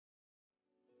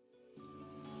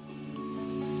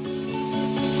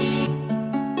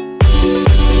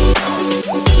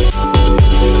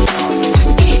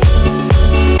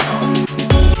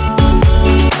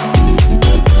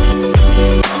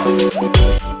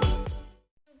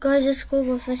Guys, it's cool.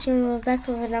 We're back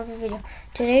with another video.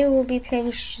 Today we'll be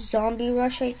playing Zombie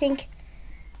Rush, I think.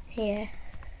 Yeah.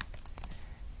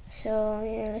 So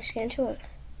yeah, let's get into it.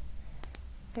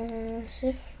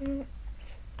 Shift. Am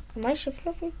I shift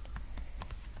looking?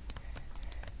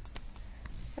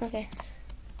 Okay.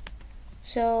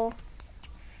 So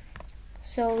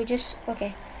we just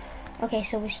okay.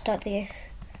 So we start the game.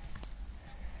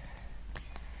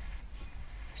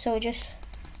 So we just.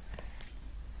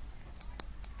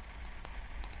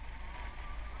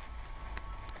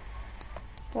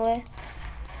 Where?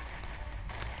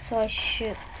 So I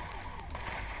shoot.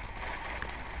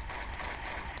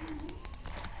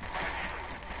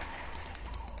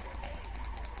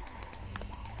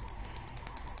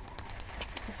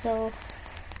 So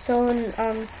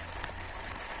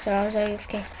I was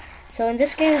AFK. So in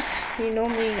this game, you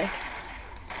normally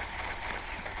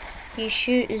you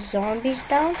shoot zombies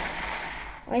down.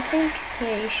 I think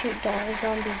you shoot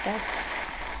zombies down.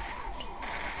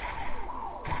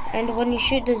 And when you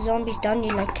shoot the zombies down,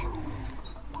 you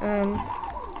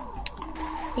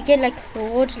you get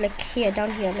rewards here,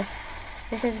 down here.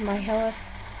 This is my health,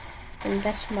 and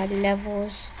that's my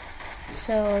levels.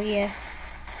 So yeah.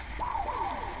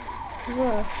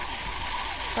 Whoa.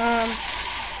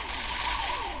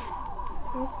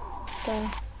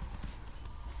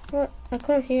 What? I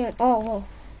couldn't hear it. Oh,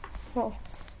 whoa.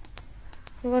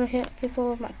 I'm gonna hit people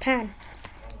with my pan.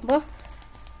 What?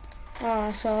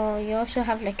 Oh, so you also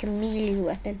have a melee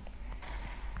weapon.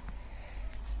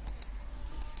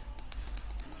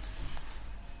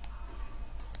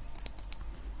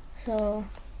 So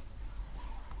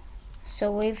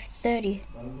wave 30.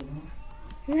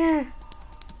 Nah.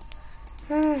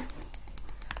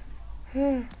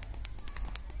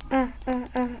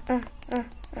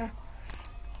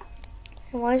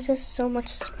 Why is there so much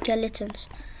skeletons?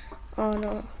 Oh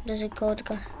no, there's a gold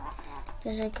guy.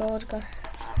 There's a gold guy.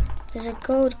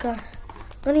 I'm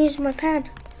gonna use my pan.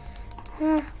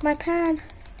 My pan.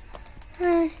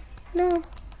 No.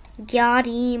 Got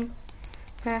him.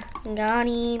 Got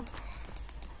him.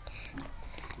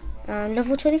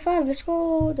 Level 25. Let's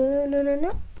go. No.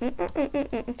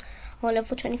 Oh,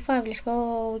 level 25. Let's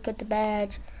go. We got the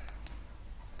badge.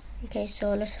 Okay,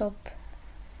 so let's help.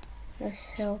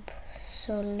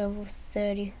 So level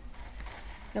 30.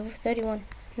 Level 31.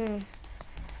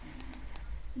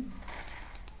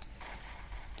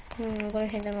 I'm gonna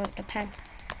hit them with the pan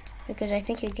because I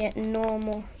think you get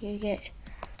more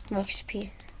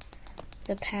XP.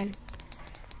 The pan.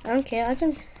 I don't care. I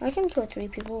can kill 3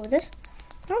 people with this.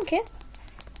 I don't care.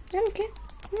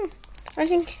 I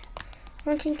can.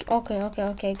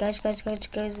 Okay. Guys.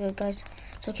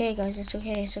 It's okay, guys. It's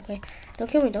okay. Don't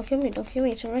kill me.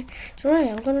 It's alright.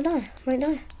 I'm gonna die. Might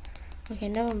die. Okay,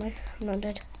 never mind. I'm not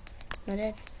dead.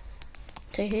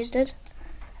 So who's dead?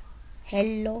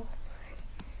 Hello.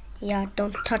 Yeah,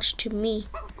 don't touch to me.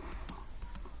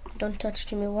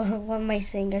 What am I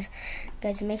saying, guys?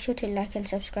 Guys, make sure to like and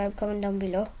subscribe. Comment down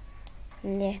below.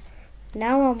 And yeah.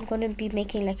 Now I'm gonna be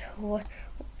making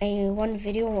one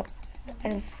video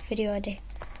a day.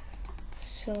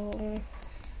 So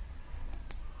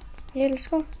yeah, let's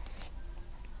go.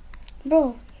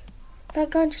 Bro,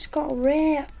 that guy just got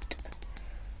wrecked.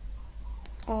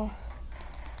 Oh.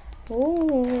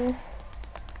 Ooh.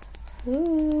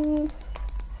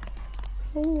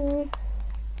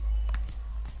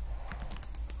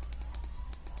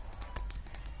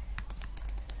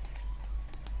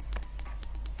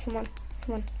 Come on.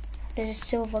 There's a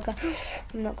silver guy.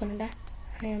 I'm not gonna die.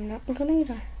 I am not gonna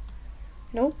die.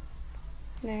 Nope.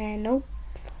 Nope.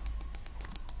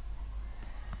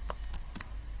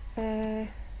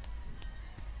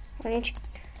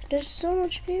 There's so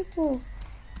much people.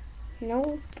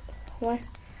 Nope. What?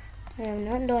 I am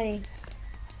not dying.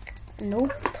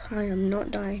 Nope. I am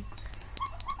not dying.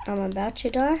 I'm about to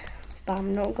die, but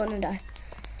I'm not gonna die.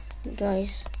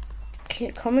 Guys,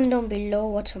 comment down below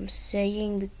what I'm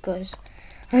saying because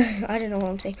I don't know what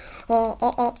I'm saying.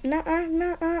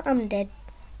 Nah, I'm dead.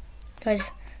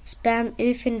 Guys, spam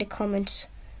oof in the comments.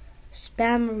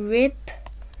 Spam rip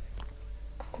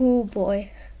cool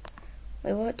boy.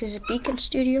 Wait, what? There's a Beacon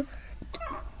Studio.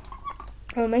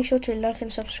 Make sure to like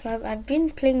and subscribe. I've been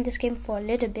playing this game for a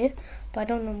little bit, but I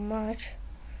don't know much.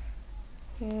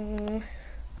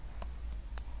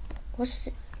 What's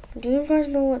it? Do you guys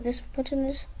know what this button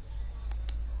is?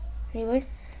 Anyway.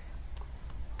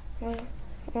 Oh,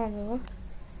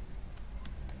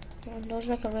 there's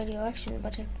a radio action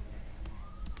button.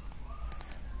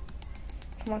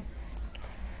 Come on.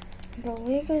 Bro,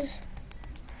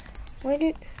 why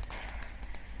do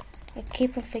I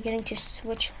keep on forgetting to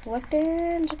switch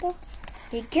weapons, bro?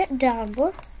 You get down,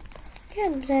 bro.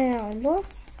 Get down, boy.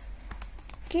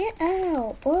 Get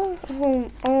out, boy.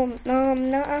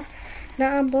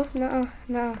 Nah, boy.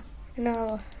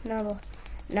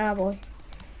 Nah, boy.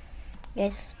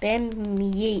 Guys, spam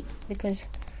me because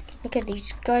look at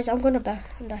these guys. I'm gonna die.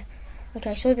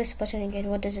 Okay, show this button again.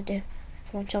 What does it do?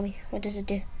 Come on, tell me. What does it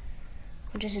do?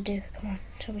 What does it do? Come on,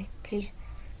 tell me, please.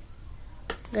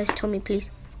 Guys, tell me,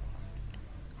 please.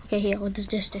 Okay, here. What does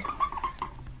this do?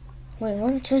 Wait,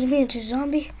 what? It turns me into a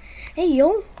zombie? Hey,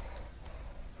 yo.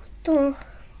 Don't.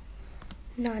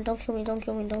 Nah, don't kill me. Don't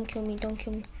kill me.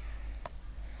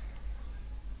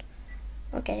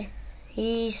 Okay,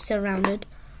 he's surrounded.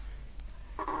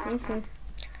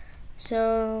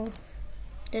 So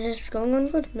this is going on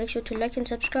good. Make sure to like and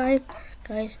subscribe,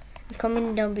 guys, and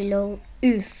comment down below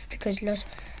oof, because lots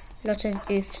of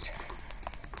oofs.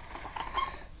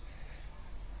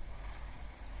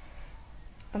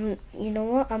 You know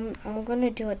what? I'm gonna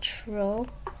do a troll.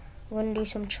 I'm gonna do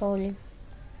some trolling.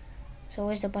 So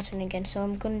where's the button again? So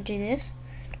I'm gonna do this.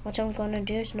 What I'm gonna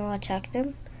do is not attack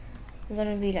them. I'm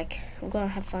gonna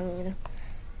have fun with them.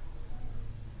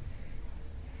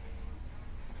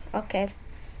 Okay,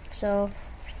 so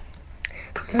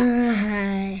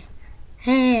hey,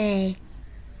 I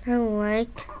don't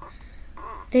like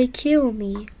they kill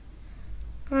me.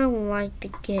 I don't like to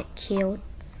get killed.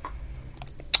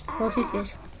 What is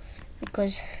this?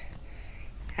 Because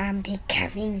I'm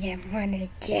becoming them one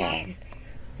again.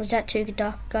 Was that too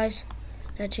dark, guys?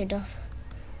 That's too dark.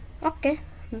 Okay,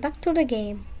 back to the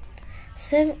game.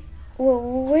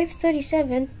 Wave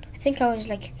 37. I think I was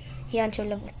like here until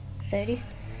level 30.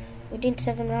 We did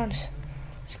 7 rounds.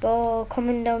 Let's go.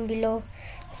 Comment down below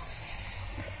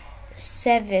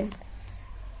 7.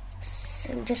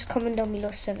 Just comment down below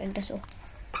 7. That's all.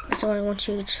 That's all I want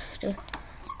you to do.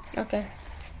 Okay.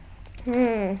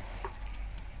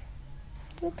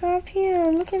 Look up here.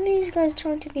 Look at these guys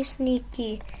trying to be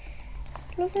sneaky.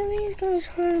 Look at these guys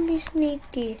trying to be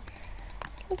sneaky.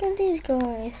 Look at these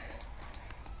guys.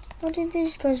 What did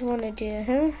these guys want to do,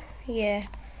 huh? Yeah.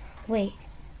 Wait.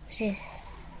 What's this?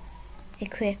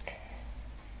 Equipped.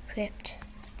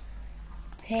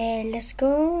 Hey, let's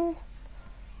go.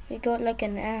 We got like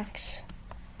an axe.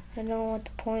 I don't know what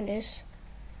the point is.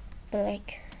 But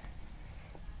like,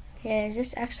 yeah, is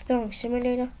this axe throwing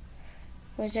simulator?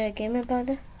 Was there a game about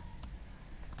that?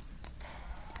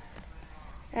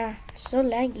 Ah, it's so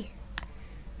laggy.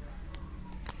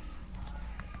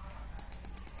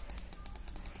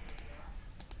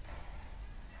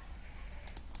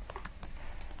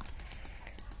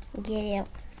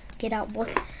 Get out, boy.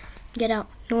 Get out.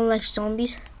 No one likes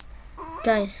zombies.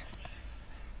 Guys.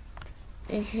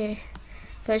 Okay.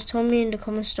 Guys, tell me in the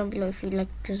comments down below if you like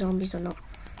the zombies or not.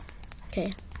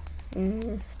 Okay.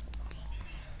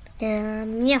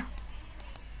 Yeah.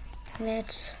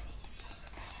 Let's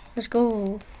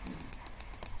go.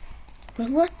 Wait,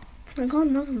 what? I got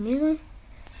another melee?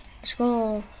 Let's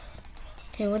go.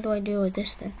 Okay, what do I do with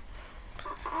this then?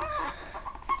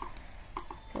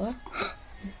 What?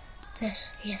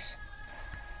 Yes.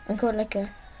 I got like a...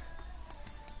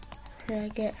 What did I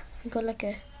get? I got like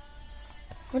a...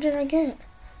 What did I get?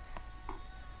 I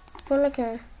got like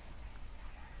a...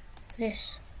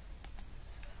 This.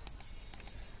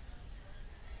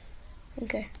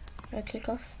 Okay. I click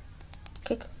off.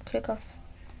 Click off.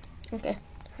 Okay.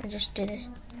 I just do this.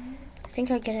 I think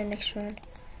I get it next round.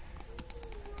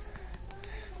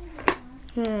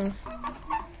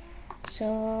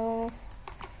 So...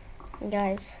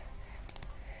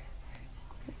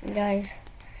 Guys,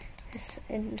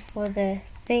 and for the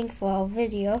thing for our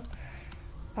video,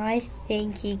 I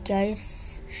think you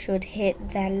guys should hit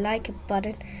that like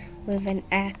button with an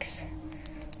axe.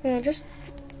 Just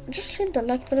hit the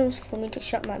like button for me to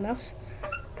shut my mouth,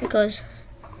 because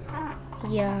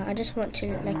yeah, I just want to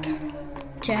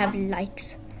to have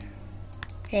likes.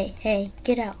 Hey,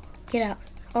 get out.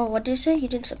 Oh, what did you say? You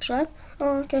didn't subscribe?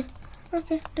 Oh, okay,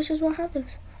 this is what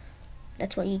happens.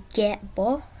 That's what you get,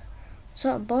 boy. What's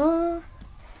up, boy?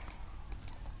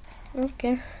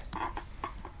 Okay.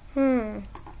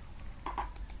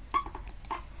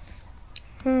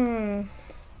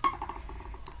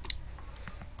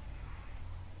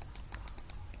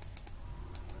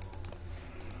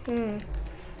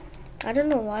 I don't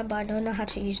know why, but I don't know how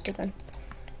to use the gun.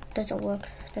 It doesn't work.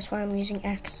 That's why I'm using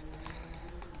axe.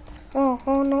 Oh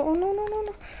no.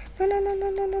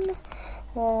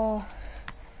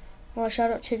 Oh,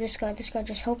 shout out to this guy. This guy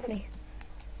just helped me.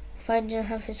 If I didn't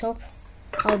have his help,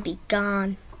 I'll be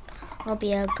gone. I'll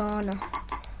be a goner.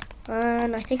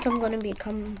 And I think I'm gonna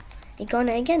become a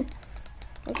goner again.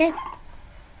 Okay.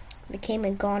 Became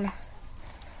a goner.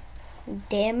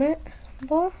 Damn it,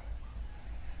 boy.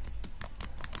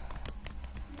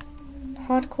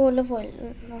 hardcore level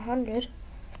 100.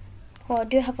 Oh, I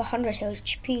do have 100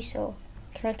 HP, so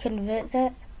can I convert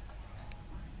that?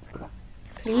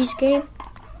 Please, game.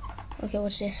 Okay,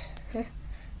 what's this? Huh?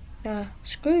 Nah,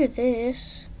 screw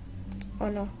this. Oh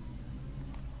no.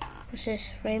 What's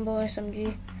this? Rainbow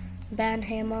SMG. Band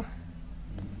hammer.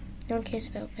 No one cares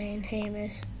about band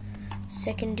hammers.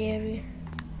 Secondary.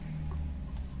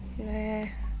 Nah.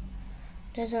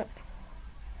 Doesn't.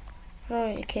 I don't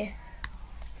really care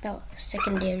about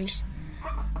secondaries.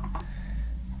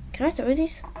 Can I throw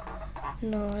these?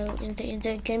 No,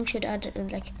 the game should add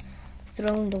like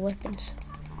throwing the weapons.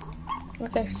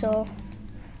 Okay, so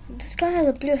this guy has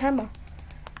a blue hammer.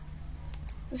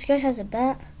 This guy has a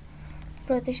bat.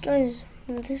 Bro, these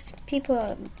people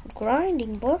are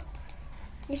grinding, bro.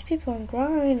 These people are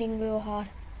grinding real hard.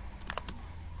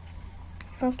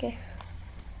 Okay.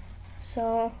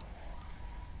 So,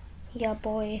 your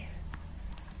boy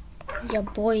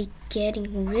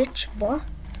getting rich, boy.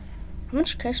 How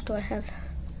much cash do I have?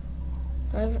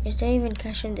 Is there even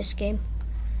cash in this game?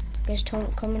 Guys,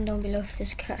 comment down below if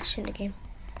there's cash in the game.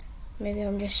 Maybe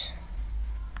I'm just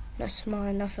not smart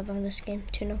enough about this game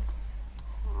to know.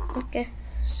 Okay,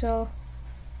 so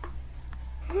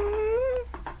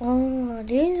oh,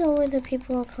 these are where the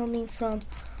people are coming from.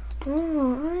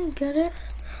 Oh, I get it.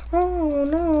 Oh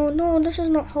no, this is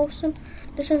not wholesome.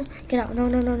 This is get out. No,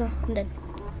 I'm dead.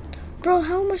 Bro,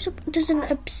 how am I supposed? There's an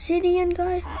obsidian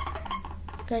guy.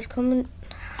 Guys, comment.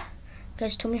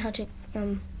 Guys, tell me how to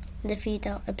defeat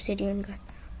that obsidian guy.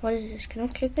 What is this? Can I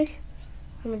click this?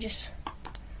 Let me just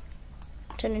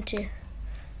turn into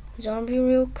zombie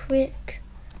real quick.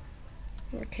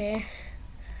 Okay.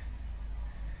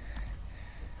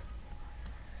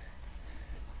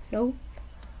 Nope.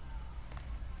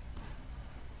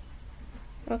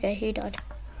 Okay, he died.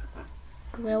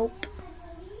 Welp.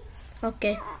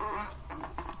 Okay.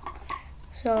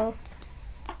 So,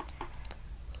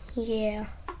 yeah.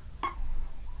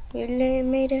 We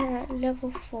made it at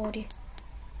level 40.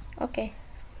 Okay.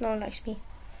 No one likes me.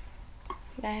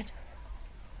 Bad.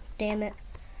 Damn it.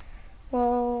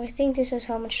 Well, I think this is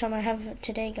how much time I have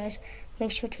today, guys.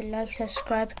 Make sure to like,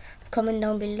 subscribe, comment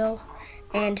down below.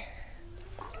 And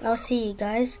I'll see you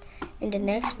guys in the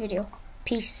next video.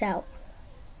 Peace out.